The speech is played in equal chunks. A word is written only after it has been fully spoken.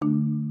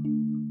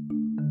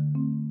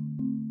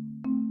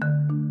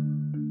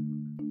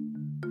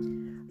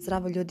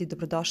Zdravo ljudi,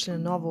 dobrodošli na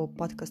novu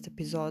podcast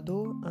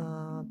epizodu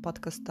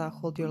podcasta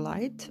Hold Your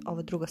Light. Ovo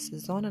je druga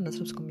sezona na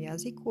srpskom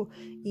jeziku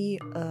i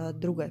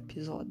druga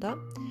epizoda.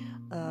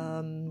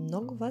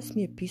 Mnogo vas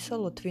mi je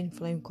pisalo o Twin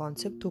Flame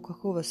konceptu,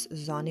 kako vas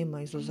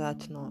zanima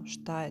izuzetno,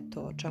 šta je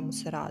to, o čemu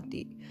se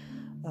radi,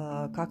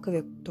 kakav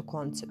je to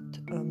koncept.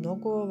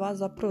 Mnogo vas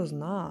zapravo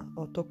zna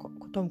o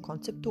tom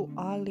konceptu,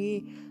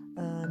 ali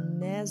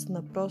ne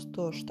zna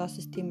prosto šta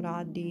se s tim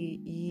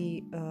radi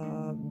i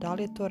da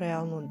li je to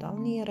realno, da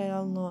li nije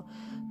realno.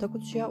 Tako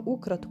da ću ja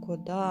ukratko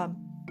da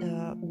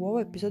u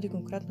ovoj epizodi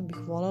konkretno bih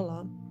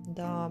voljela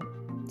da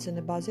se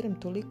ne baziram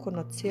toliko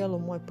na cijelo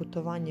moje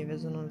putovanje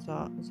vezano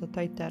za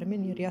taj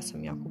termin, jer ja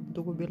sam jako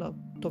dugo bila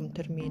u tom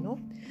terminu,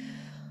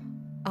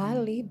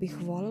 ali bih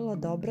voljela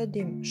da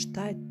obradim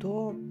šta je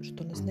to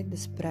što nas negde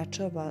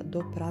sprečava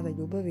do prave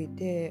ljubavi,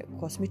 te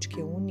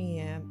kosmičke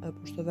unije,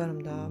 pošto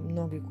verujem da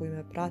mnogi koji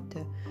me prate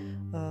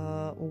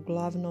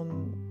uglavnom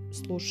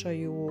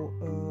slušaju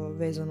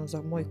vezano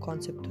za moj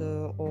koncept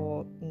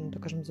o, da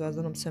kažem,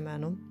 zvezdanom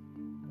semenu,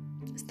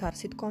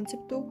 starseed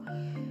konceptu,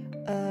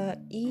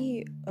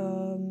 i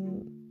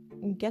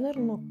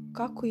generalno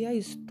kako ja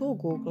iz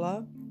tog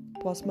ugla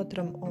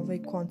posmatram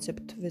ovaj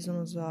koncept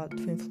vezano za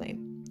Twin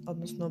Flame,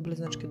 odnosno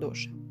bliznačke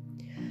duše.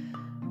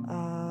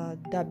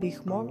 Da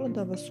bih mogla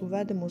da vas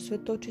uvedem u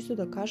sve to, čisto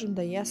da kažem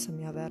da jesam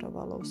ja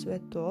verovala u sve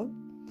to.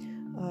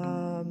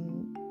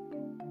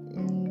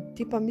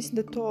 Tipa mislim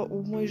da je to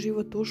u moj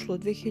život ušlo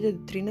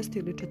 2013.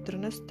 ili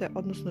 2014.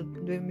 odnosno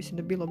mislim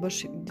da je bilo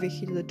baš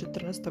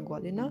 2014.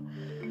 godina.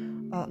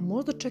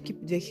 Možda čak i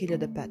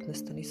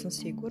 2015. nisam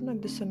sigurna,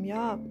 gde sam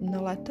ja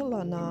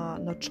naletela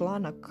na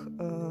članak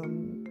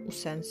u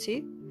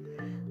Sensi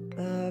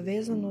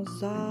vezano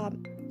za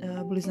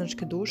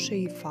bliznačke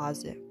duše i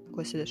faze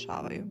koje se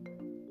dešavaju.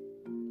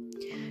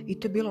 I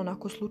to je bilo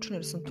onako slučajno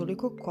jer sam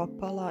toliko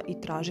kopala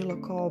i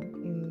tražila kao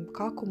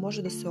kako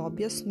može da se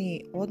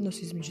objasni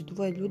odnos između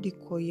dvoje ljudi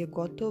koji je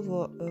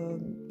gotovo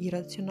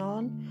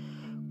iracionalan,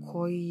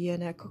 koji je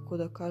nekako,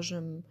 da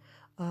kažem,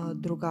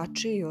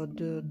 drugačiji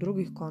od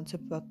drugih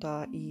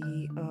koncepata i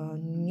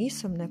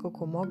nisam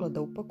nekako mogla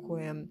da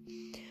upakujem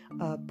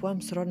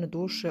pojam srodne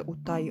duše u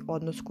taj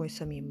odnos koji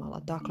sam imala.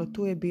 Dakle,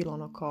 tu je bilo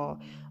ono kao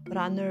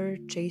runner,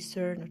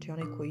 chaser, znači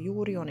onaj koji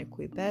juri, onaj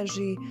koji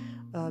beži.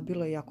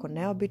 Bilo je jako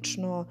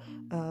neobično.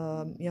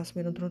 Ja sam u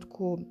jednom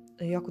trenutku,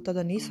 iako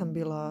tada nisam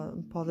bila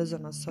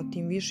povezana sa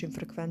tim višim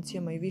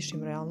frekvencijama i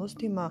višim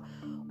realnostima,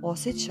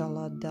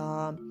 osjećala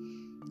da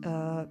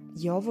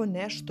je ovo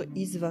nešto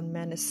izvan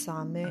mene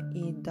same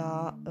i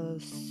da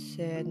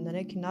se na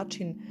neki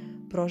način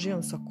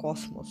proživam sa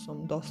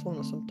kosmosom.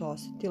 Doslovno sam to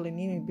osjetila i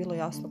nije mi bilo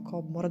jasno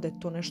kao mora da je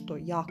to nešto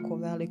jako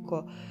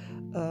veliko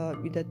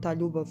i da je ta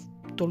ljubav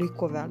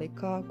toliko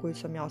velika koju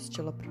sam ja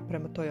osjećala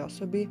prema toj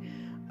osobi,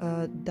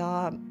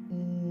 da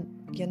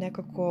je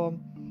nekako,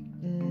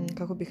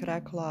 kako bih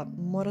rekla,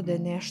 mora da je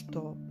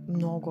nešto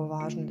mnogo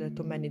važno, da je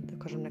to meni, da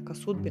kažem, neka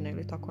sudbina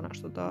ili tako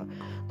nešto. Da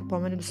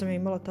pomenem da sam ja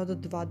imala tada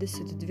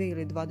 22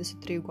 ili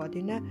 23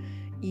 godine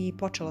i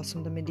počela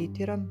sam da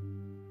meditiram.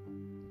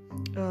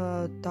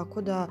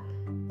 Tako da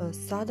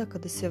sada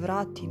kada se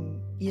vratim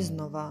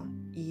iznova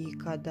i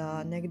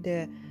kada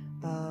negde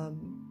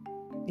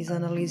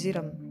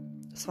izanaliziram,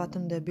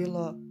 shvatam da je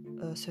bilo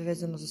sve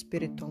vezano za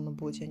spiritualno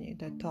buđenje i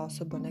da je ta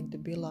osoba negde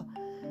bila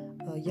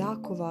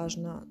jako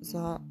važna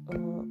za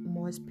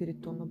moje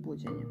spiritualno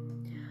buđenje.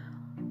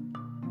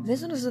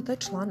 Vezano za taj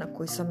članak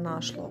koji sam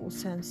našla u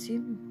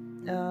Sensi,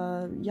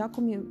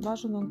 jako mi je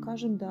važno da vam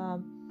kažem da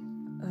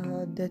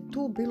je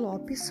tu bilo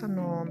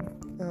opisano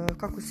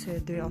kako se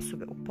dvije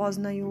osobe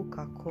upoznaju,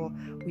 kako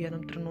u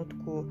jednom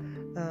trenutku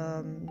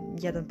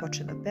jedan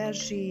počne da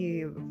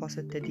beži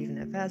posle te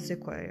divne veze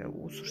koja je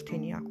u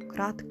suštini jako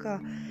kratka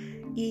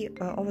i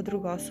ova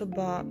druga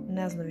osoba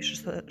ne zna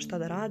više šta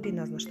da radi,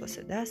 ne zna šta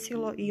se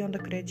desilo i onda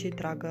kreće i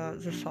traga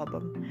za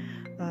sobom.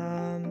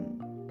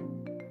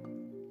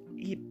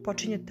 I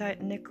počinje taj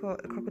neko,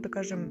 kako da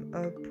kažem,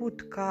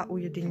 put ka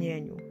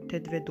ujedinjenju te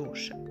dve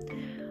duše.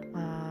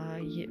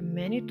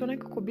 Meni je to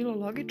nekako bilo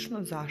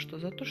logično. Zašto?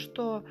 Zato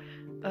što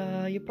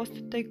je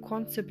postao taj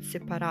koncept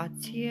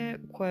separacije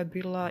koja je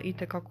bila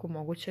itekako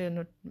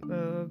moguća.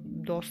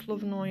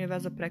 Doslovno je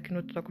veza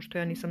prekinuta tako što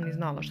ja nisam ni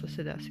znala što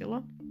se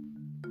desilo.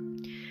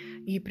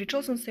 I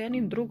pričala sam sa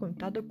jednim drugom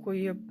tada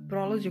koji je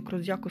prolazio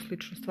kroz jako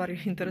sličnu stvar.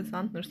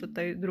 Interesantno što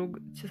taj drug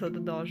će sada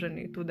da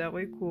oženi tu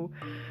devojku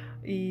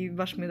i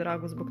baš mi je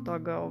drago zbog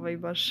toga.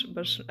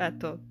 Baš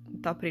eto,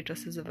 ta priča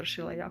se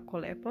završila jako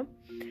lepo.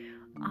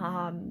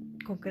 A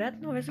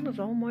konkretno vezano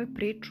za ovu moju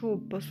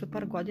priču, posle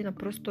par godina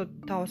prosto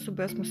ta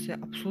osoba, ja smo se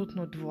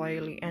apsolutno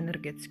odvojili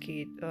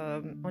energetski.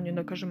 On je,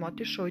 da kažem,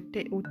 otišao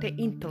u te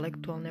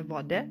intelektualne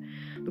vode,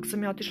 dok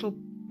sam ja otišla u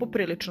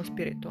poprilično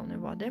spiritualne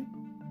vode.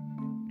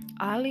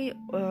 Ali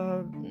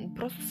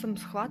prosto sam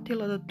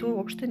shvatila da to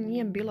uopšte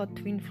nije bila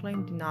Twin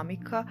Flame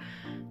dinamika,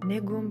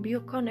 nego on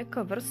bio kao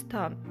neka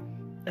vrsta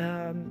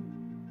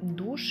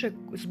duše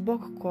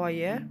zbog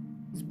koje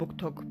zbog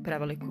tog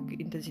prevelikog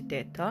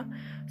intenziteta,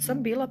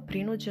 sam bila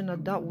prinuđena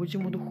da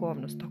uđem u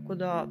duhovnost. Tako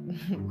da,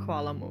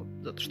 hvala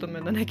mu, zato što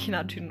me na neki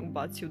način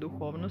ubacio u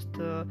duhovnost,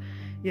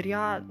 jer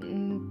ja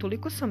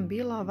toliko sam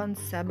bila van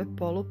sebe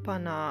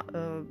polupana,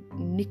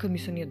 nikad mi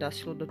se nije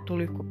desilo da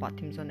toliko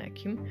patim za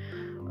nekim.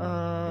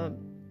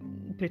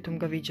 Pritom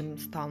ga viđam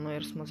stalno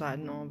jer smo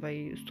zajedno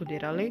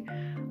studirali.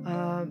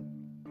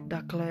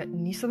 Dakle,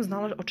 nisam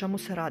znala o čemu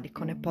se radi,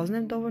 kao ne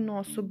poznajem dovoljno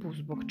osobu,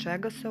 zbog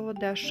čega se ovo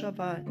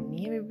dešava,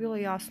 nije mi bilo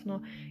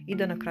jasno i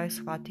da na kraju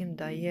shvatim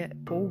da je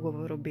po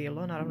ugovoru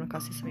bilo, naravno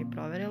kasnije sam i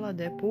proverila,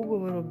 da je po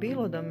ugovoru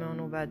bilo da me on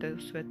uvede u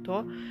sve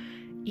to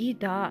i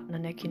da na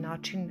neki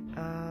način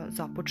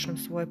započnem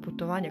svoje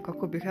putovanje,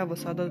 kako bih evo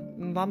sada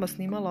vama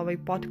snimala ovaj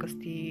podcast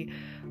i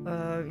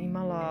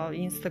imala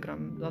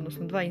Instagram,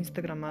 odnosno 2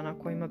 Instagrama na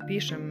kojima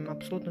pišem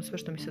apsolutno sve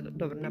što mi se,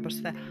 dobro ne baš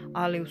sve,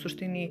 ali u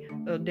suštini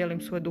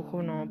delim svoje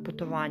duhovno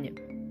putovanje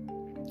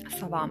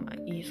sa vama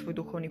i svoj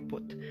duhovni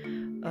put.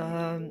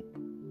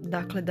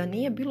 Dakle, da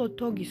nije bilo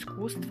tog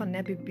iskustva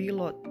ne bi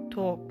bilo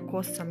to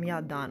ko sam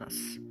ja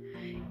danas.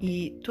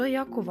 I to je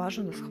jako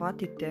važno da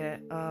shvatite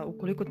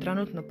ukoliko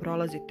trenutno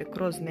prolazite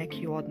kroz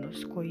neki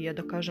odnos koji je,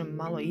 da kažem,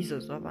 malo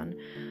izazovan,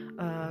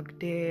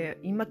 gdje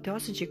imate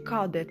osjećaj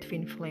kao da je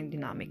twin flame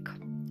dinamika.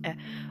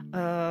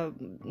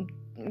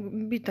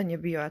 Bitan je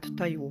bio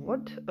taj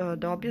uvod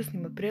da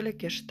objasnim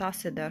otprilike šta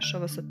se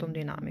dešava sa tom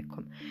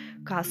dinamikom.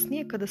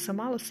 Kasnije, kada sam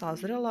malo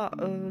sazrela,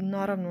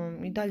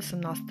 naravno i dalje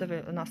sam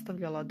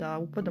nastavljala da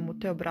upadam u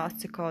te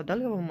obrasce kao da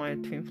li je ovo moj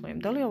twin flame,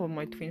 da li je ovo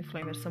moj twin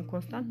flame, jer sam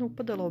konstantno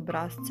upadala u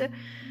obrasce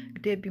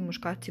gdje bi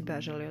muškarci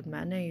bežali od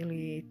mene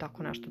ili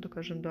tako nešto, da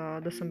kažem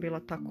da sam bila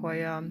ta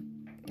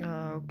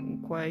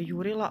koja je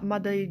jurila,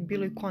 mada je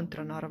bilo i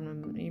kontra,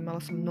 naravno imala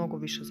sam mnogo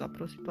više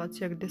zapravo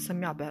situacija gdje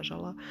sam ja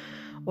bežala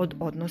od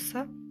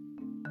odnosa.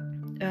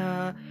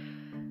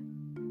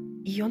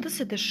 I onda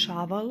se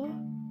dešavalo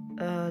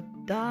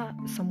da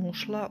sam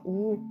ušla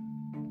u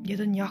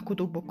jedan jako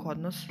dubok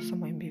odnos sa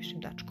mojim bivšim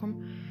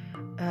dečkom,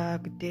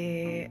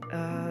 gdje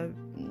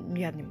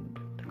jednim,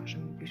 da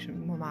kažem, bivšim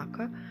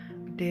momaka,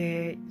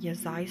 gdje je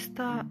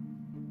zaista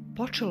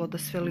počelo da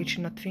sve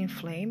liči na twin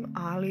flame,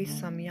 ali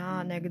sam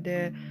ja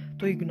negde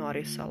to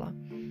ignorisala.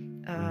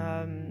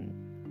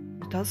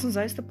 Tada sam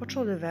zaista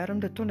počela da verujem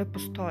da to ne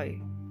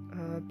postoji.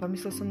 Pa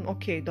mislila sam,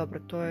 ok, dobro,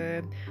 to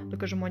je, da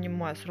kažem, on je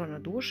moja srodna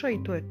duša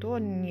i to je to,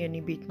 nije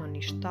ni bitno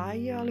ni šta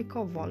je, ali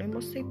kao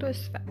volimo se i to je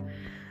sve.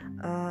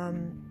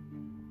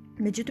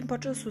 Međutim,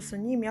 počela su sa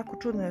njim jako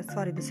čudne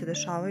stvari da se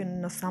dešavaju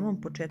na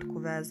samom početku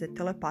veze,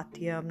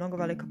 telepatija, mnogo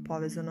velika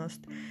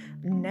povezanost,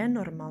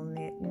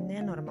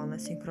 nenormalne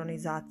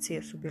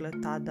sinhronizacije su bile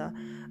tada,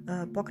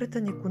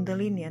 pokretanje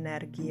kundalini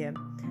energije,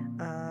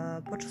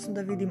 počela sam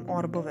da vidim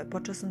orbove,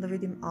 počela sam da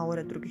vidim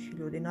aure drugih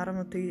ljudi.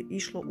 Naravno, to je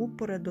išlo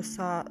uporedo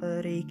sa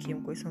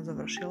reikijem koji sam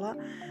završila,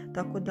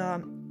 tako da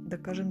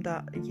kažem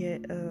da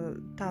je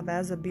ta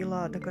veza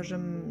bila, da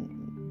kažem,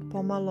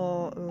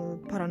 pomalo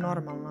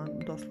paranormalna,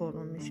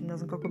 doslovno, mislim, ne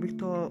znam kako bih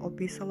to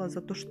opisala,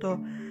 zato što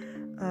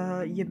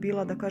je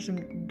bila, da kažem,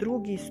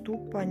 drugi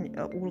stupanj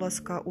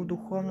ulaska u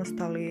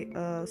duhovnost, ali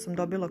sam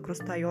dobila kroz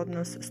taj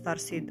odnos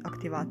starseed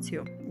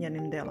aktivaciju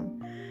jednim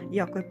delom.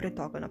 Iako je pre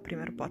toga, na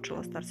primjer,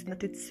 počela starseed.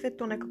 Znači, sve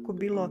to nekako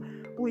bilo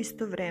u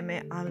isto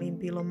vreme, ali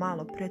bilo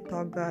malo pre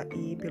toga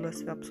i bilo je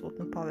sve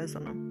apsolutno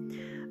povezano.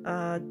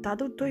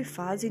 Tada u toj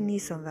fazi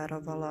nisam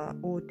verovala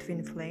u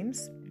twin flames.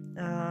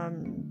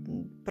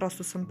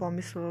 Prosto sam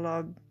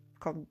pomislila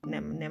kao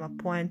nema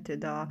poente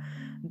da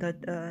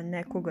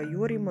nekoga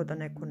jurimo, da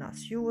neko nas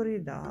juri,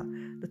 da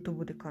to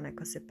bude kao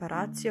neka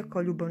separacija,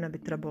 kao ljubav ne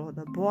bi trebalo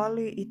da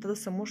boli, i tada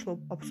sam ušla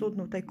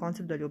apsolutno u taj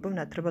koncept da ljubav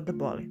ne treba da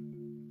boli.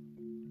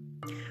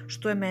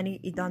 Što je meni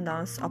i dan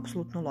danas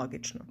apsolutno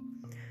logično.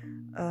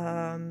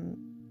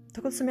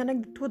 Tako da sam ja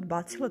negdje tu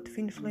odbacila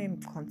twin flame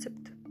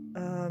koncept.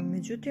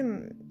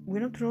 Međutim, u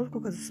jednom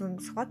trenutku kada sam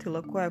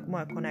shvatila koja je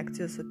moja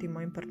konekcija sa tim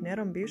mojim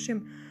partnerom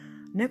bivšim,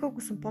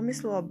 nekako sam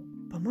pomislila,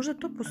 pa možda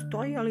to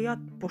postoji, ali ja,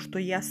 pošto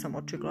jesam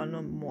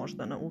očigledno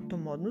možda u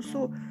tom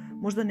odnosu,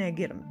 možda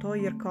negiram to,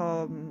 jer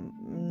kao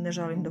ne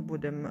želim da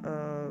budem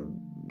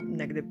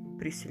negde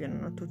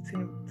prisiljena na tu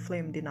twin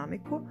flame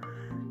dinamiku.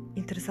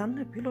 Interesantno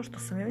je bilo što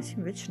sam, ja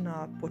mislim, već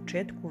na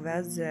početku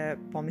veze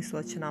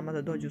pomislila će nama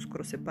da dođe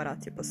uskoro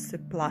separacije, pa sam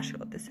se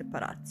plašila te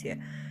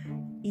separacije.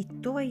 I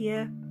to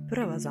je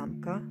prva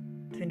zamka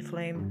twin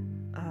flame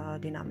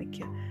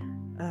dinamike.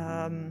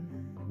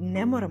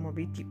 Ne moramo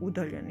biti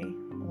udaljeni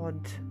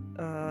od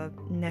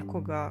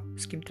nekoga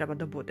s kim treba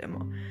da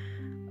budemo.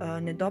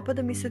 Ne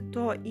dopada mi se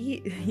to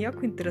i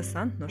jako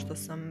interesantno što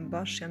sam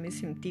baš, ja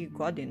mislim, tih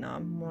godina,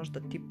 možda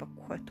tipa,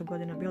 koja je to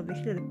godina bila,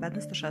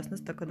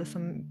 2015-16, kada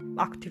sam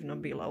aktivno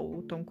bila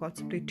u tom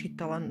konceptu i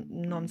čitala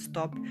non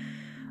stop.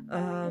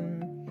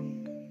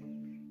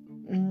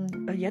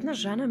 Jedna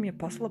žena mi je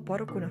poslala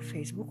poruku na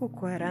Facebooku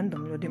koja je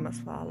random ljudima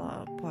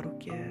slala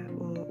poruke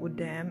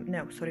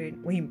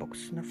u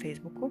inbox na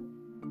Facebooku.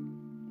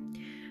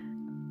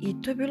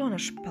 I to je bilo na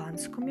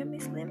španskom, ja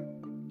mislim.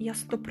 Ja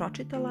sam to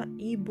pročitala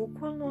i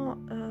bukvalno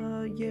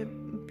je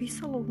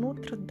pisalo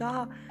unutra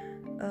da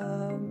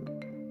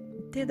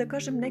te, da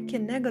kažem, neke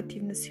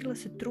negativne sile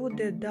se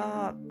trude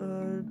da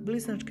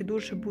blizanačke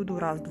duše budu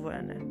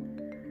razdvojene.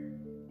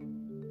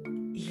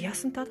 I ja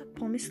sam tada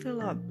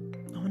pomislila,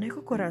 ovo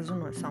nekako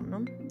rezonuje sa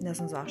mnom, ne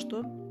znam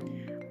zašto.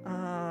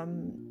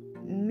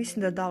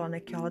 Mislim da je dala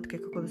neke alatke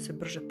kako da se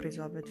brže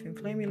prizove Twin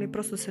Flame ili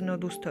prosto se ne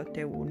odustaje od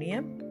te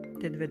unije,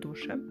 te dve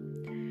duše.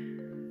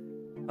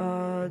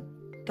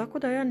 Tako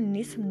da ja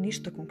nisam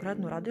ništa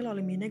konkretno radila,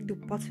 ali mi je negdje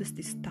u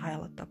podsvesti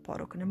stajala ta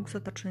poruka. Ne mogu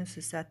sad tačno da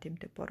se setim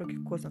te poruke,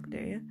 ko zna gdje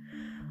je,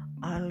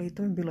 ali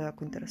to mi je bilo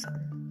jako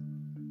interesantno.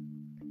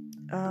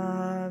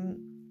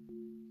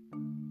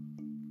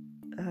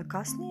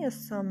 Kasnije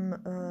sam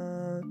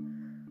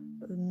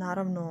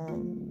naravno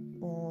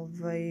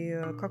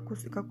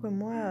kako je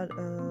moja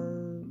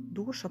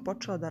duša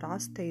počela da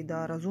raste i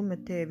da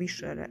razume te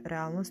više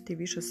realnosti,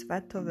 više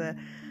svetove,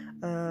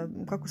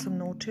 kako sam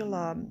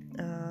naučila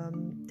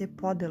te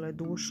podele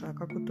duša,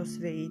 kako to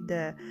sve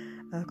ide,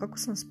 kako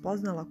sam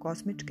spoznala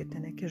kosmičke te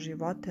neke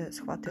živote,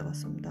 shvatila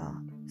sam da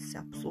se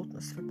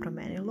apsolutno sve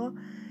promenilo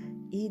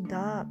i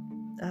da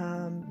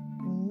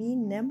mi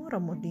ne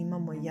moramo da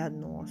imamo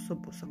jednu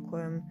osobu sa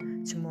kojom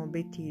ćemo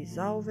biti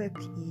zauvek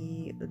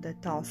i da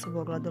je ta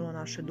osoba ogledalo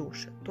naše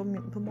duše.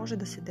 To može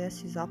da se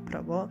desi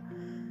zapravo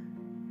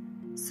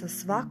sa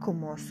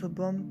svakom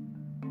osobom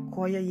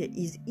koja je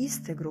iz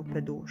iste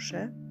grupe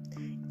duše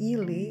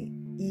ili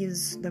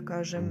iz, da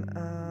kažem,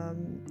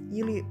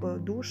 ili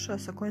duša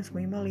sa kojom smo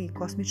imali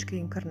kosmičke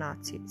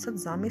inkarnacije. Sad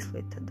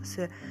zamislite da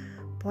se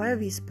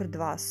pojavi ispred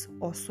vas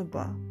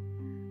osoba,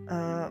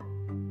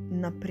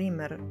 na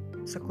primjer,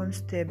 sa kojim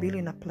ste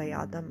bili na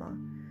Plejadama.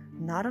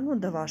 Naravno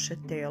da vaše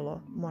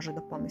telo može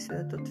da pomisli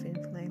da je to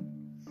Twin Flame.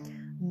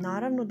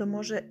 Naravno da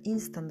može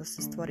instant da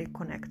se stvori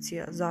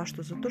konekcija.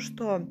 Zašto? Zato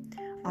što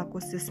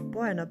ako se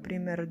spoje, na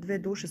primjer, dve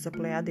duše sa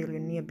Plejade ili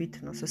nije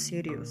bitno, sa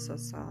Siriusa,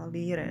 sa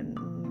Lire,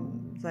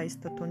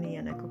 zaista to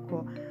nije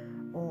nekako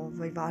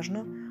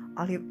važno,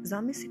 ali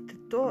zamislite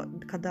to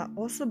kada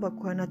osoba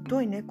koja je na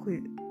toj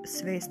nekoj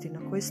svesti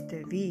na kojoj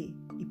ste vi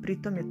i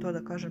pritom je to,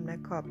 da kažem,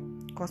 neka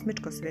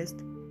kosmička svest,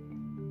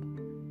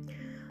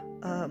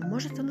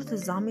 možete onda da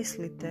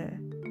zamislite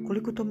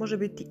koliko to može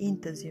biti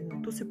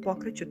intenzivno. Tu se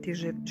pokreću ti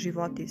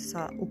životi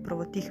sa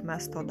upravo tih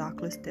mesta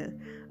odakle ste,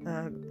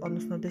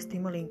 odnosno gdje ste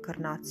imali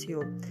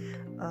inkarnaciju.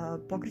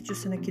 Pokreću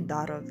se neki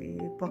darovi,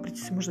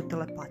 pokreću se možda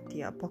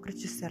telepatija,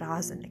 pokreću se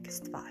razne neke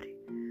stvari.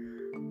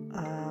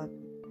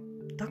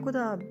 Tako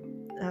da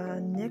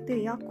negdje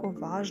je jako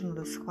važno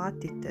da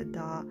shvatite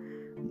da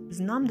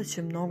znam da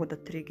će mnogo da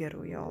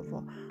triggeruje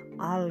ovo,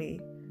 ali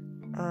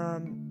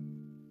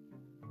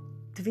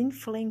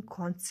Twin Flame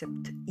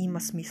koncept ima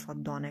smisla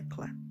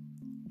donekle.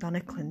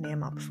 Donekle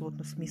nema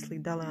apsolutno smisla i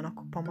deluje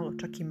onako pomalo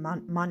čak i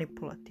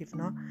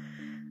manipulativno,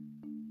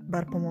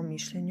 bar po mom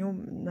mišljenju.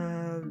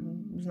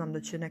 Znam da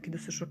će neki da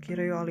se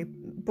šokiraju, ali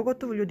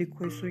pogotovo ljudi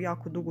koji su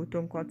jako dugo u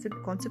tom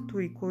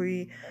konceptu i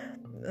koji,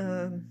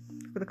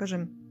 kako da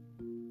kažem,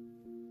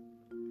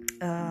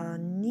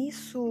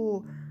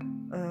 nisu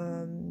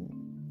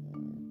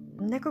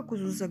nekako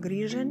su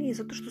zagriženi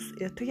zato što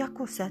to je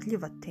jako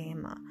osjetljiva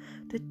tema.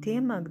 To je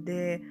tema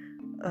gdje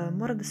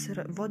mora da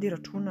se vodi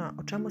računa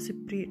o čemu se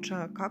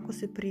priča, kako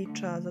se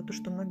priča, zato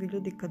što mnogi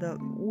ljudi kada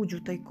uđu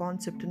u taj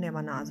koncept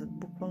nema nazad.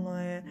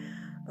 Bukvalno je,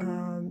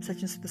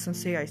 sjećam se da sam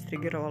se ja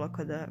istrigirovala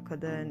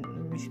kada je,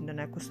 mislim da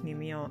neko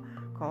snimio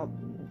kao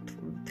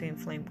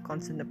Twin Flame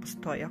koncept ne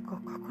postoji.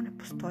 Kako ne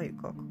postoji?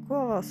 Kako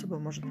ova osoba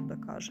može to da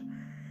kaže?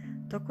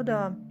 Tako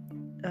da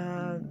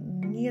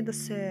nije da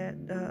se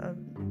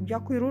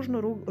jako je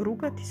ružno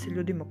rugati se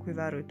ljudima koji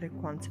veruju taj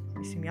koncept.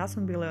 Mislim, ja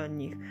sam bila od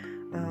njih.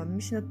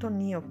 Mislim da to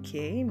nije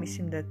okej.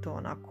 Mislim da je to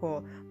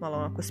onako malo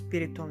onako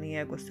spiritualni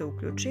ego se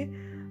uključi.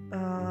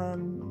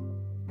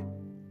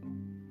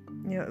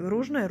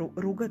 Ružno je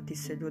rugati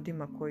se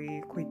ljudima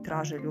koji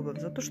traže ljubav,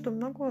 zato što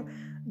mnogo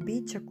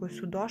bića koji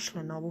su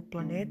došle na ovu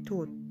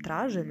planetu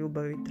traže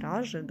ljubav i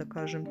traže, da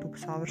kažem, tu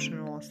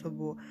savršenu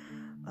osobu.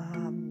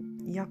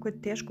 Jako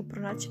je teško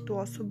pronaći tu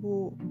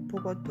osobu,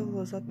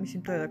 pogotovo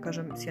mislim, to je, da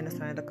kažem, s jedne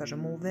strane da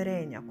kažemo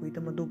uverenja ako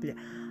idemo dublje,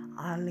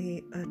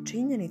 ali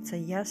činjenica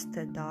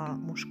jeste da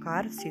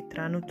muškarci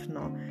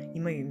trenutno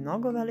imaju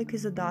mnogo veliki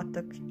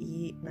zadatak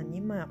i na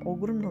njima je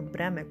ogromno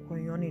breme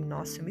koje oni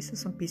nose. Mislim,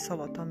 sam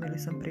pisala o tome ili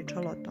sam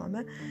pričala o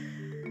tome,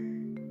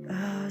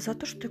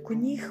 zato što je kod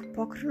njih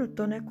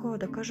pokrenuto neko,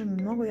 da kažem,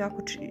 mnogo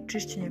jako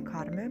čišćenje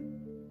karme,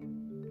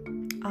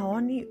 a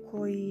oni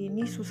koji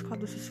nisu u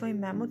skladu sa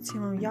svojim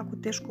emocijama jako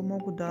teško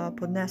mogu da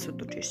podnesu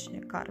to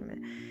čišćenje karme.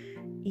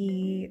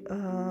 I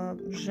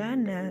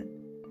žene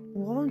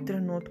u ovom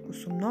trenutku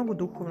su mnogo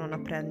duhovno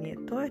naprednije.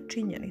 To je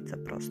činjenica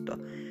prosto.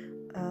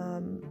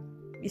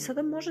 I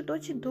sada može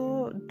doći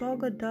do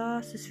toga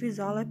da se svi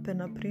zalepe,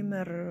 na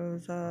primjer,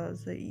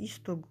 za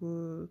istog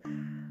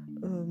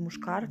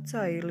muškarca,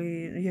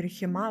 jer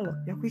ih je malo.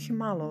 Jako ih je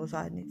malo u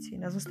zajednici.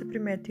 Ne znam, ste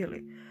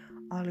primetili.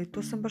 Ali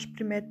to sam baš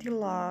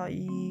primetila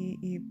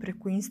i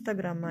preko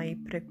Instagrama i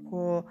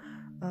preko,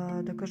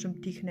 da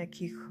kažem, tih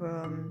nekih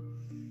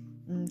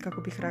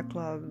kako bih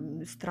rekla,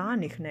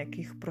 stranih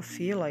nekih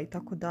profila i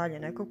tako dalje.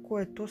 Nekako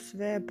je to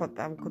sve, pa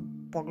evo kad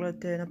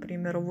pogledate, na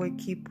primjer, ovu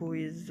ekipu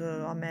iz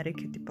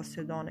Amerike, tipa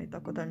Sezona i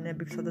tako dalje, ne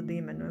bih sada da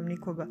imenujem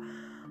nikoga,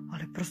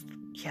 ali prosto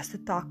jeste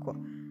tako.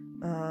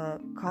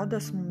 Kao da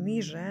smo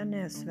mi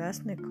žene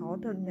svesne, kao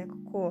da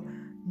nekako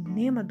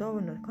nema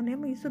dovoljno, kao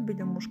nema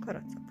izobilja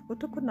muškaraca,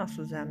 pogotovo kod nas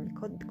u zemlji,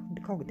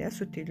 kao gde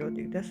su ti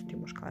ljudi, gde su ti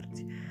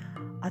muškarci.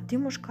 A ti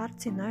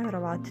muškarci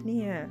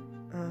najverovatnije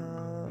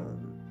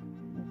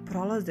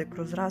prolaze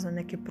kroz razne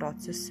neke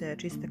procese,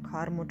 čiste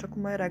karmu. Čak u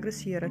mojoj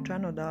regresiji je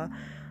rečeno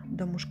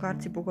da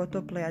muškarci,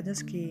 pogotovo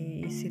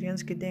plejađanski i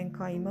sirijanski DNK,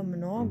 ima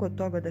mnogo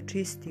toga da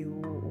čisti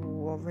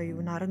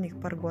u narednih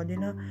par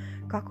godina,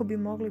 kako bi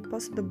mogli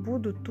posle da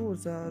budu tu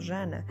za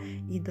žene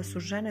i da su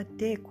žene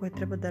te koje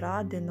treba da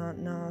rade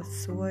na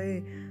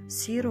svojoj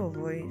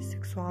sirovoj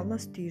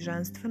seksualnosti i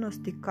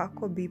ženstvenosti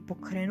kako bi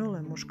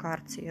pokrenule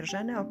muškarci. Jer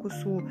žene ako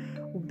su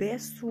u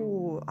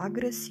besu,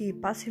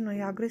 agresiji,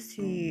 pasivnoj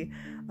agresiji,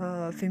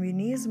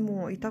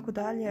 feminizmu i tako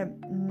dalje,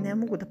 ne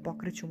mogu da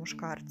pokreću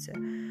muškarce.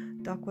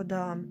 Tako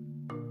da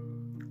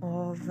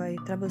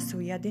treba da se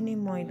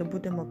ujedinimo i da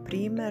budemo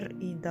primer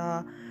i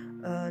da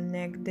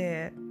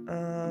negde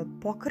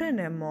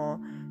pokrenemo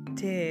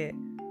te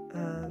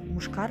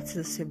muškarce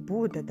da se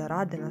bude, da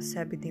rade na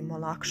sebi, da im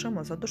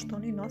olakšamo, zato što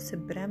oni nose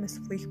breme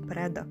svojih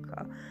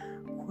predaka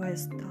koje je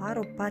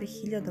staro par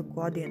hiljada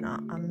godina,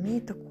 a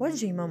mi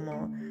također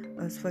imamo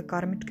svoje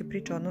karmičke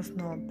priče,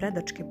 odnosno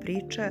predačke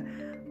priče.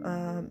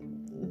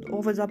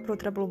 Ovo je zapravo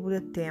trebalo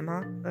bude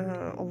tema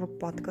ovog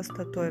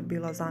podcasta, to je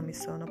bila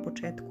zamisao na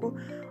početku,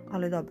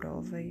 ali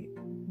dobro,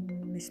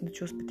 mislim da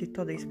ću uspjeti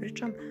to da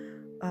ispričam,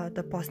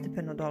 da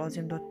postepeno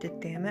dolazim do te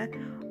teme,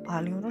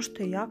 ali ono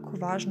što je jako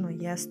važno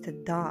jeste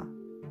da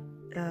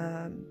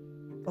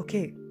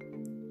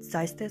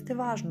zaista jeste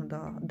važno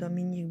da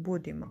mi njih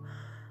budimo,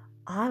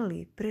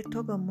 ali pre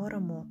toga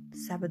moramo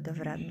sebe da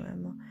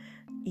vrednujemo.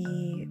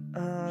 I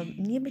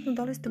nije bitno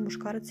da li ste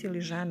muškarac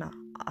ili žena,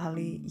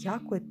 ali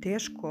jako je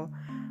teško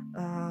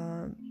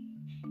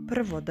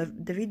prvo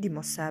da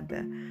vidimo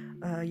sebe,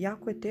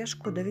 jako je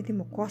teško da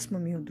vidimo ko smo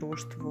mi u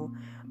društvu.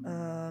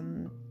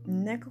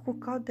 Nekako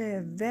kao da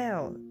je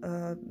veo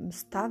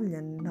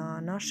stavljen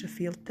na naše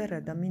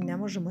filtere, da mi ne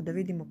možemo da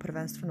vidimo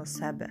prvenstveno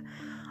sebe,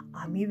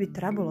 a mi bi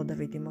trebalo da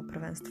vidimo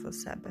prvenstveno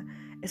sebe.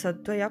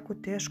 Sad, to je jako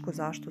teško.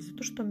 Zašto?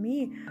 Zato što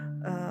mi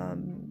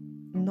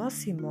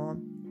nosimo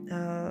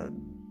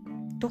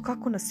to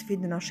kako nas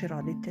vide naši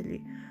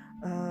roditelji,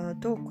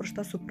 to kroz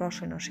šta su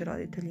prošli naši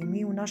roditelji.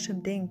 Mi u našem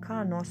DNK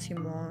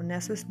nosimo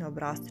nesvesne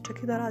obrasce,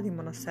 čak i da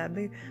radimo na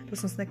sebi, to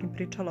sam s nekim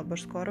pričala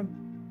baš skoro,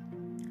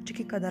 čak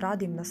i kada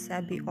radim na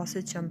sebi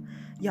osjećam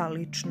ja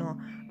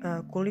lično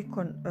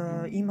koliko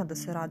ima da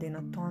se radi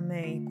na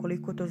tome i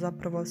koliko to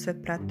zapravo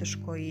sve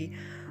preteško i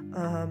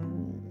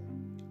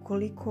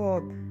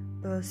koliko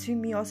svi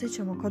mi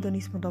osjećamo kao da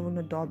nismo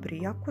dovoljno dobri.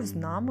 Iako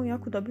znamo,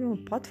 iako dobijemo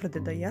potvrde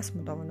da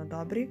jesmo dovoljno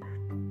dobri,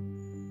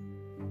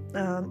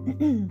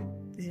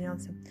 izvinjavam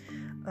se,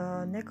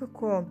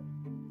 nekako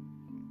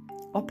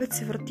opet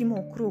se vrtimo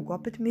u krug,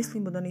 opet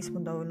mislimo da nismo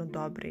dovoljno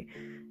dobri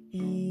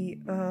i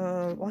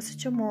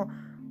osjećamo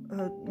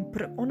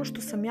ono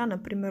što sam ja, na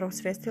primjer,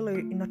 osvestila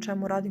i na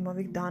čemu radim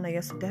ovih dana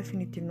jeste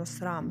definitivno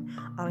sram,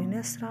 ali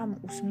ne sram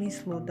u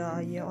smislu da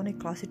je onaj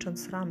klasičan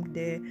sram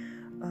gdje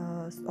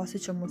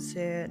osjećamo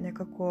se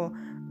nekako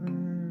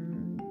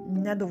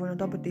nedovoljno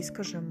dobro da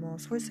iskažemo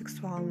svoju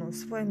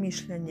seksualnost, svoje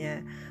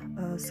mišljenje,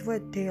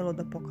 svoje telo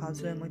da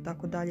pokazujemo i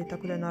tako dalje.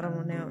 Tako da je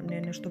naravno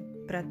ne nešto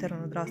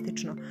pretjerano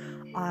drastično,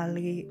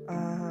 ali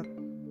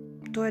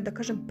to je, da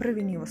kažem,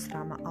 prvi nivo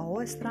srama, a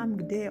ovo je sram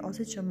gdje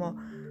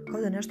osjećamo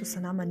kao da nešto sa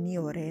nama nije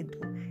u redu.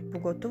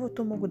 Pogotovo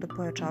to mogu da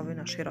pojačavaju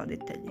naši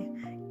roditelji.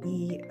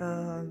 I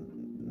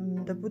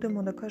da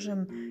budemo, da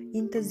kažem,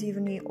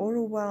 intenzivni,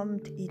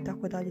 overwhelmed i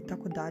tako dalje,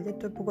 tako dalje.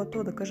 To je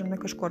pogotovo, da kažem,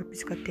 neka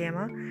škorpijska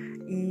tema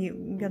i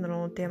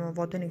generalno tema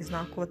vodenih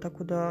znakova,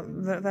 tako da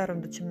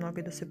verujem da će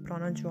mnogi da se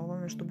pronađu u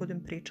ovome što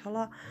budem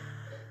pričala.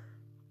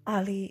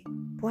 Ali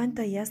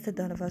poenta jeste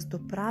da vas do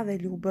prave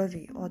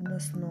ljubavi,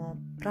 odnosno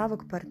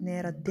pravog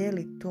partnera,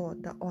 deli to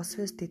da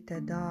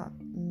osvestite da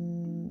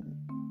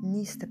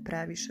niste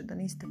previše, da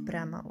niste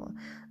premalo,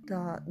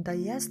 da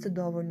jeste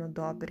dovoljno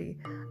dobri,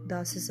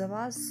 da se za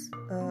vas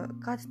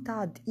kad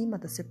tad ima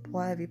da se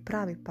pojavi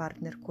pravi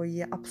partner koji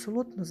je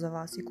apsolutno za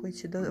vas i koji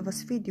će da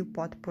vas vidi u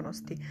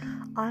potpunosti,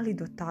 ali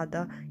do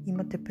tada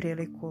imate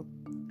priliku,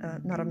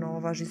 naravno ovo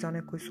važi za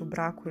one koji su u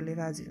braku ili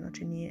vezi,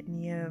 znači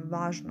nije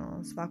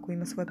važno, svako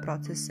ima svoje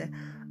procese,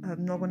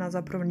 mnogo nas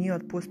zapravo nije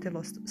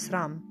otpustilo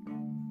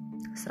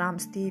sram,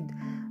 stid,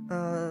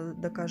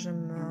 da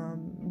kažem,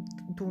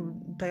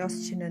 taj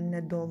osjećaj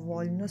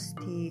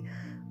nedovoljnosti,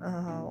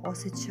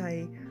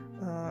 osjećaj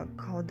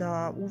kao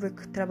da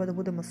uvek treba da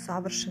budemo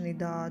savršeni,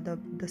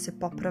 da se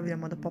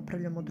popravljamo, da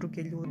popravljamo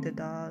druge ljude,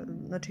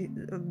 znači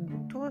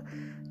to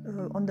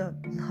onda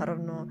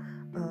naravno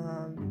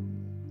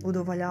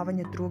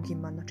udovoljavanje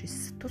drugima. Znači,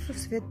 to su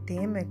sve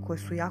teme koje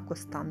su jako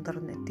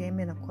standardne,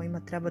 teme na kojima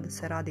treba da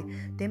se radi,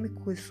 teme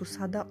koje su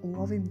sada u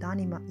ovim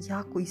danima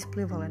jako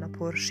isplivale na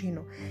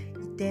površinu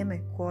i teme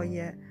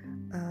koje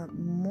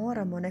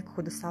moramo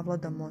nekako da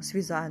savladamo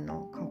svi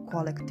zajedno kao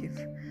kolektiv.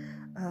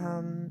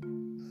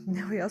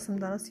 Evo, ja sam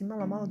danas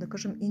imala malo, da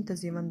kažem,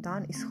 intenzivan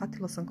dan i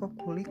shvatila sam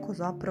koliko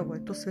zapravo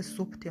je to sve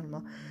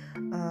suptilno.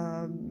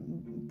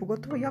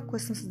 Pogotovo ja koja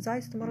sam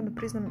zaista, moram da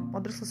priznam,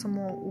 odrasla sam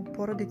u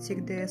porodici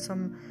gdje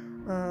sam,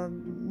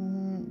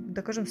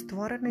 da kažem,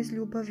 stvorena iz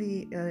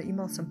ljubavi,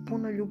 imala sam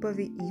puno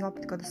ljubavi i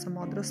opet kada sam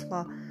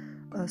odrasla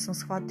sam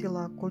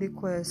shvatila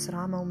koliko je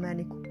srama u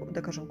meni,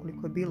 da kažem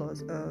koliko je bilo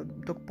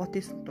tog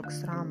potisnutog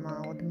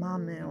srama od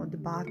mame, od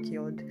bake,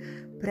 od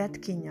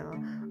pretkinja,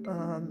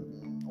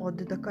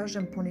 od, da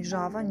kažem,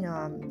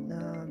 ponižavanja,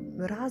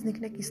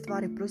 raznih nekih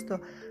stvari. Prosto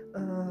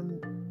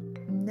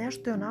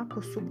nešto je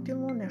onako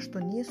suptilno, nešto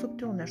nije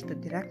suptilno, nešto je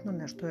direktno,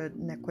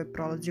 neko je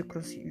prolazio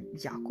kroz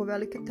jako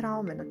velike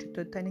traume. Znači,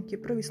 to je taj neki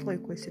prvi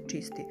sloj koji se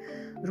čisti.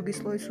 Drugi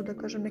sloj su, da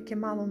kažem, neke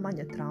malo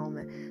manje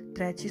traume.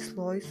 Treći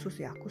sloj su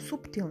jako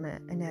suptilne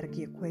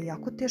energije koje je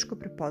jako teško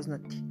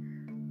prepoznati.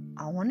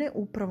 A one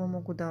upravo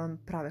mogu da vam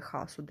prave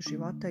haos od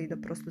života i da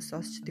prosto se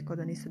osjećate kao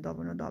da niste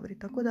dovoljno dobri.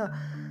 Tako da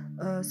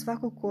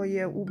svako ko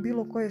je u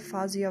bilo kojoj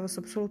fazi, ja vas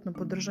apsolutno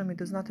podržam i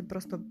da znate,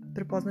 prosto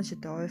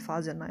prepoznaćete ove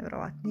faze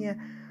najverovatnije.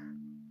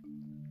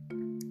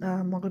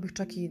 Mogla bih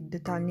čak i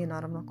detaljnije,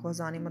 naravno, ako vas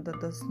zanima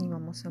da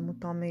snimamo svemu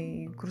tome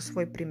i kroz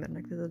svoj primjer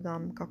negdje da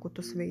dam kako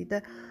to sve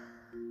ide.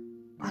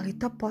 Ali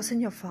ta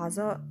posljednja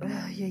faza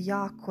je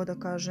jako, da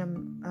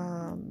kažem,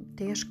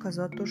 teška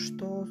zato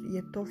što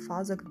je to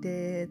faza gdje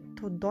je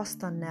to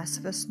dosta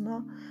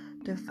nesvesno.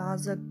 To je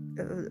faza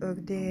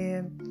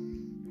gdje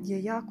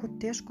je jako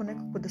teško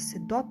nekako da se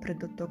dopre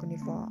do tog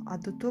nivoa. A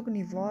do tog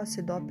nivoa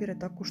se dopire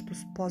tako što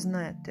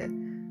spoznajete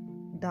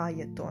da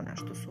je to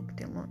nešto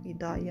suptilno i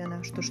da je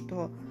nešto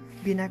što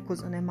bi neko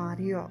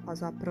zanemario, a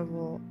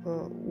zapravo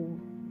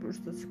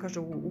što se kaže,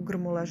 u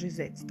grmu leži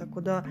zec.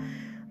 Tako da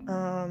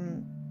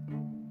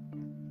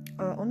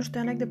ono što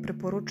ja negdje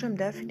preporučujem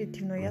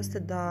definitivno jeste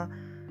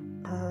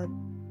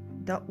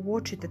da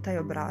uočite taj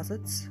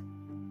obrazac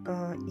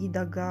i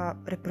da ga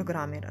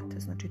reprogramirate.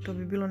 Znači, to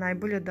bi bilo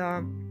najbolje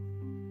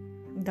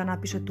da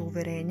napišete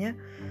uverenje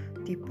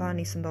tipa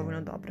nisam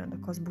dovoljno dobra.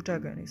 Dakle, zbog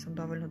čega nisam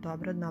dovoljno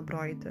dobra,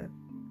 nabrojite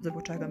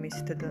zbog čega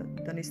mislite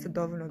da niste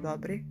dovoljno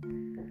dobri.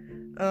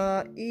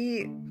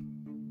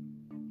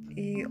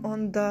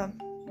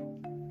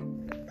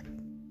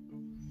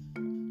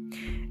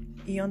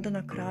 I onda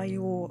na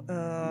kraju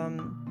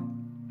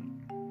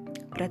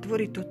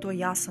pretvorite u to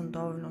ja sam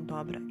dovoljno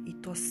dobra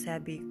i to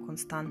sebi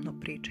konstantno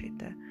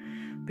pričajte.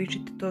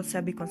 Pričajte to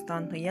sebi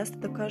konstantno.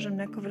 Jeste, da kažem,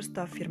 neka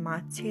vrsta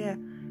afirmacije.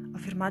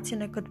 Afirmacije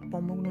nekad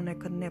pomognu,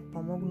 nekad ne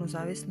pomognu, u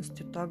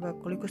zavisnosti od toga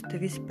koliko ste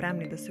vi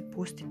spremni da se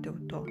pustite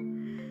u to.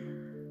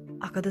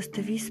 A kada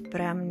ste vi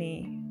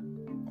spremni,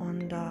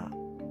 onda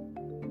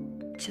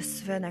će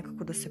sve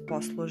nekako da se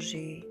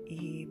posloži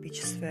i bit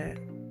će sve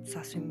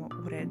sasvim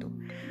u redu.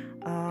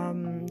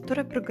 To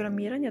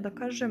reprogramiranje, da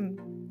kažem,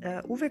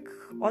 uvek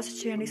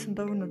osjećaj ja nisam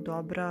dovoljno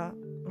dobra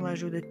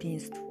leži u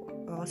detinjstvu.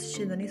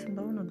 Osjećaj da nisam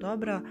dovoljno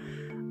dobra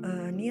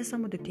nije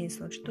samo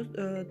detinjstvo. Znači,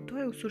 to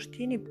je u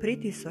suštini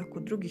pritisak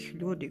od drugih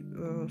ljudi,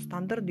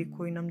 standardi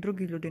koji nam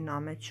drugi ljudi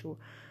nameću.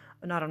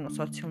 Naravno,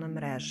 socijalne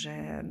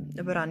mreže,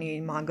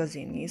 ranije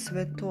magazini i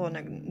sve to,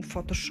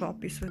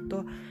 Photoshop i sve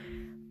to.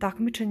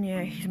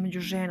 Takmičenje između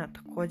žena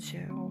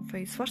također,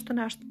 svašta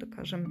nešto, da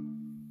kažem,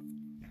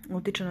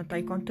 utiče na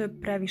taj konto.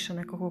 Je previše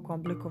nekako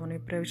komplikovano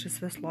i previše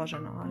sve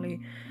složeno, ali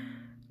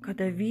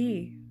kada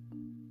vi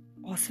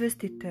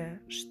osvestite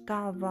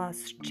šta vas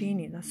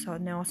čini da se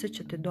ne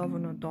osjećate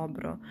dovoljno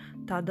dobro,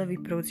 tada vi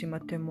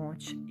preuzimate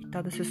moć i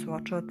tada se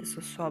suočavate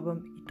sa sobom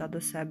i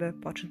tada sebe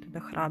počnete da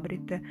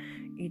hrabrite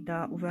i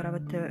da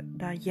uveravate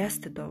da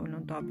jeste dovoljno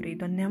dobri i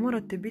da ne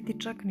morate biti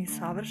čak ni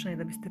savršeni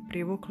da biste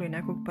privukli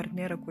nekog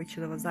partnera koji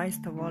će da vas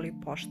zaista voli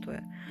i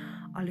poštuje.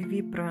 Ali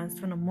vi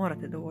prvenstveno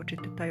morate da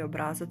uočite taj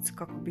obrazac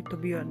kako bi to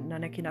bio na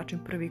neki način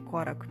prvi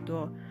korak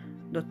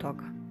do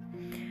toga.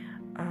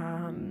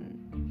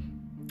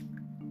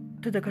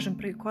 To je, da kažem,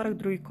 prvi korak.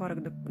 Drugi korak,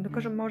 da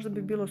kažem, možda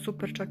bi bilo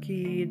super čak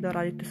i da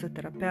radite sa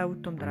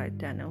terapeutom, da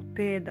radite NLP,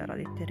 da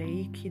radite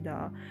reiki,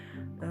 da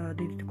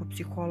idete kod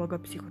psihologa,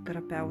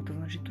 psihoterapeuta.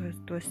 Znači,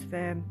 to je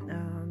sve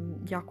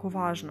jako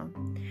važno.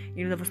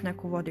 Ili da vas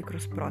neko vodi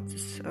kroz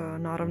proces.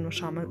 Naravno,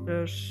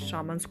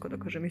 šamansko, da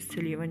kažem,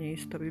 isceljivanje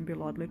isto bi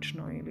bilo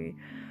odlično. Ili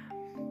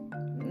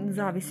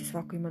zavisi,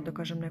 svako ima, da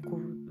kažem,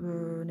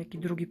 neki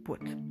drugi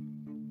put.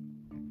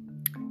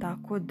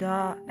 Tako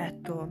da,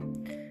 eto,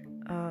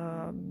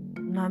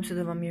 nadam se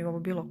da vam je ovo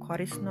bilo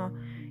korisno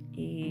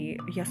i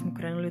ja smo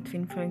krenuli od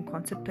twin flame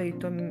koncepta i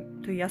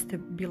to jeste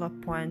bila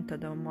poenta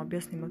da vam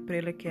objasnim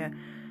otprilike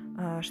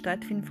šta je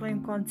twin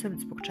flame koncept,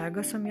 zbog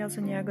čega sam ja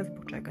za njega,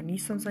 zbog čega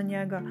nisam za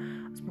njega,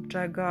 zbog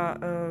čega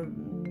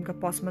ga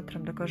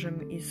posmatram, da kažem,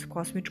 iz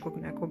kosmičkog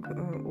nekog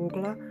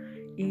ugla.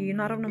 I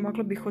naravno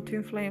mogla bih o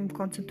twin flame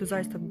konceptu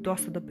zaista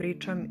dosta da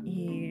pričam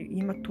i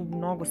ima tu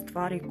mnogo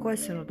stvari koje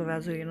se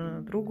nadovezuju jedna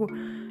na drugu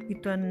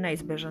i to je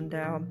neizbežan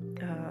deo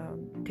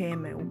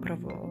teme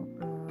upravo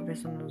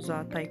vezano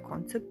za taj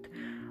koncept,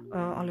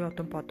 ali o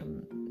tom potom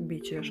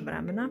bit će još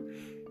vremena.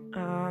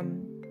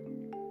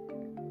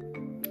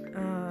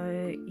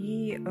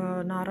 I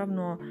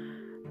naravno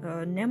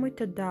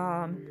nemojte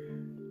da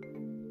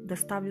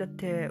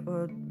stavljate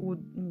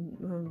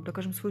da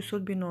kažem svoju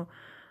sudbinu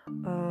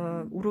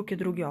u ruke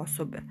druge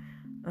osobe.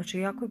 Znači,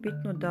 jako je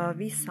bitno da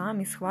vi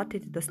sami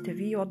shvatite da ste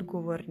vi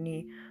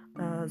odgovorni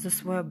za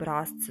svoje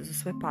obrasce, za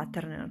svoje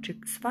paterne. Znači,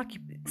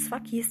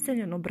 svaki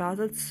isceljen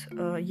obrazac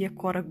je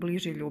korak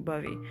bliže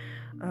ljubavi.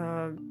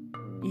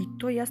 I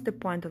to jeste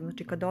poenta.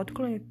 Znači, kada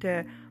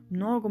otklonite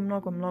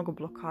mnogo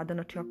blokada,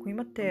 znači ako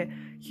imate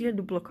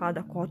 1000 blokada,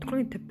 ako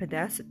otklonite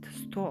 50,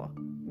 100,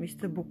 vi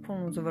ste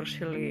bukvalno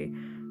završili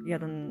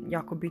jedan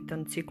jako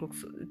bitan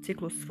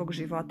ciklus svog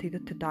života,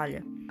 idete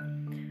dalje.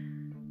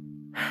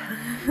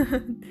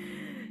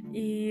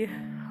 I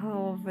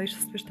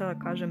što da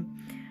kažem,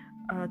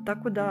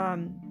 tako da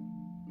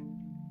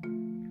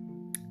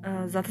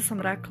zato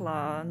sam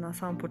rekla na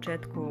samom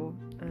početku,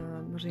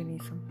 možda i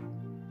nisam,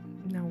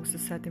 ne mogu se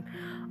setim,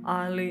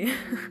 ali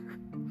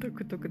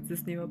tako to kad se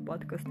snima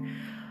podcast,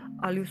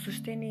 ali u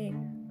suštini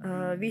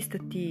vi ste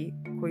ti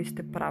koji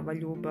ste prava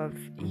ljubav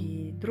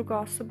i druga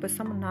osoba je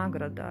samo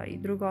nagrada i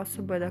druga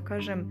osoba je, da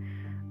kažem,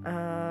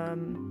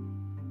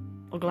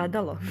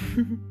 ogledalo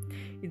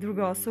i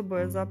druga osoba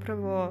je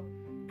zapravo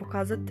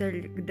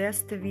pokazatelj gde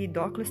ste vi,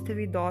 dokle ste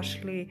vi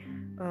došli,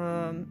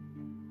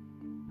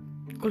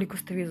 koliko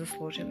ste vi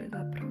zaslužili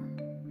zapravo.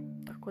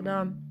 Tako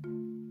da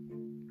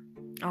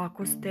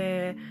ako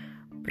ste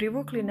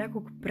privukli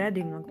nekog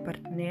predivnog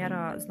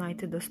partnera,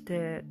 znajte da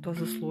ste to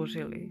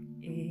zaslužili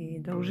i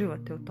da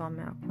uživate u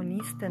tome. Ako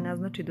niste, ne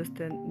znači da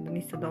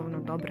niste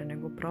dovoljno dobre,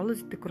 nego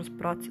prolazite kroz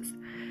proces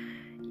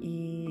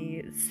i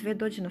sve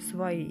dođe na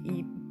svoje.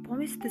 I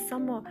pomislite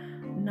samo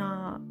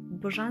na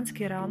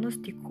božanske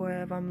realnosti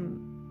koje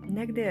vam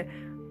negde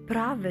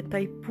prave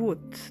taj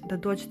put da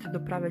dođete do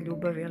prave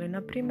ljubavi. Ali,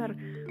 na primjer,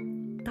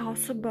 ta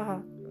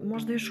osoba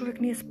možda još uvijek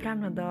nije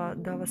spremna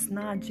da vas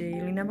nađe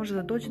ili ne može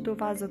da dođe do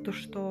vas zato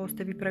što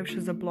ste vi previše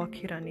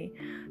zablokirani.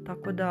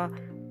 Tako da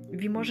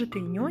vi možete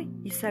i njoj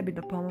i sebi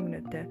da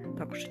pomognete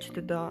tako što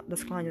ćete da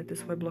sklanjate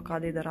svoje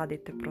blokade i da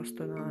radite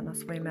prosto na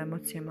svojim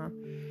emocijama.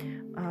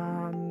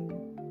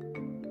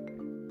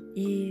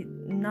 I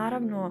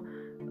naravno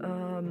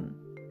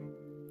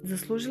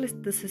zaslužili ste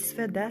da se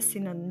sve desi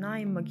na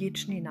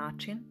najmagičniji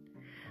način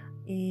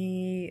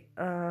i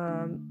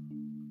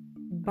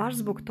baš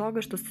zbog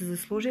toga što ste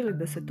zaslužili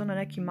da se to na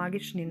neki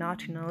magični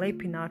način, na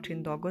lepi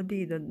način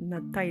dogodi i da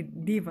na taj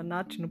divan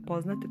način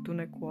upoznate tu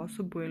neku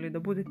osobu ili da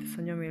budete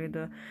sa njom ili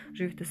da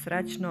živite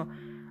srećno,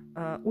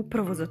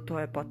 upravo za to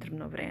je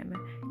potrebno vreme.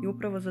 I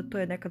upravo za to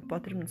je nekad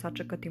potrebno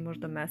sačekati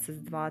možda mjesec,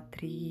 2,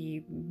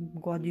 3,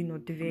 godinu,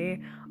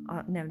 2,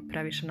 a ne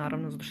previše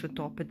naravno, zato što je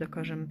to opet, da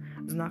kažem,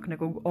 znak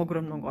nekog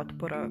ogromnog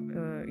otpora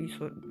i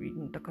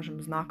da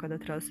kažem znaka da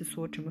treba da se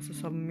suočimo sa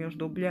sobom još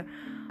dublje,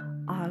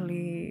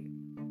 ali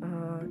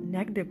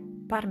negde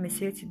par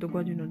mjeseci do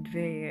godinu, 2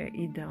 je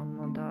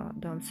idealno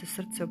da vam se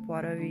srce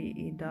oporavi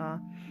i da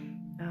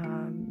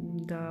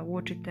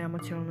uočite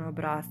emocionalne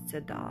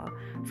obrasce, da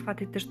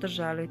shvatite što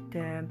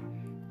želite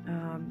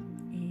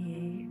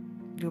i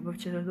ljubav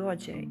će da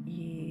dođe.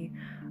 I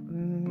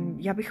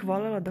ja bih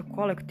voljela da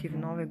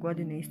kolektivno ove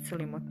godine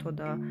iscelimo to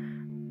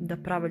da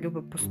prava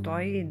ljubav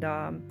postoji,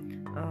 da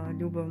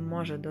ljubav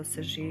može da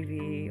se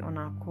živi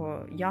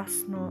onako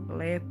jasno,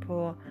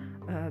 lepo,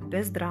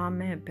 bez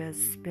drame,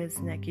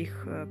 bez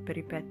nekih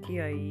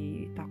peripetija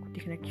i tako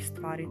tih nekih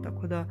stvari.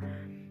 Tako da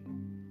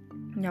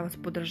ja vas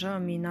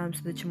podržavam i nadam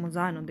se da ćemo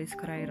zajedno da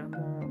iskreiramo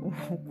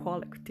u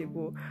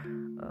kolektivu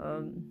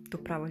tu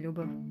pravu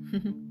ljubav.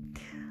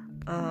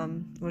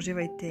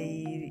 Uživajte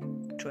i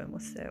čujemo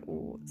se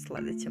u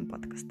sljedećem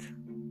podcastu,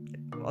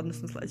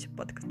 odnosno sljedećem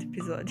podcast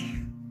epizodi.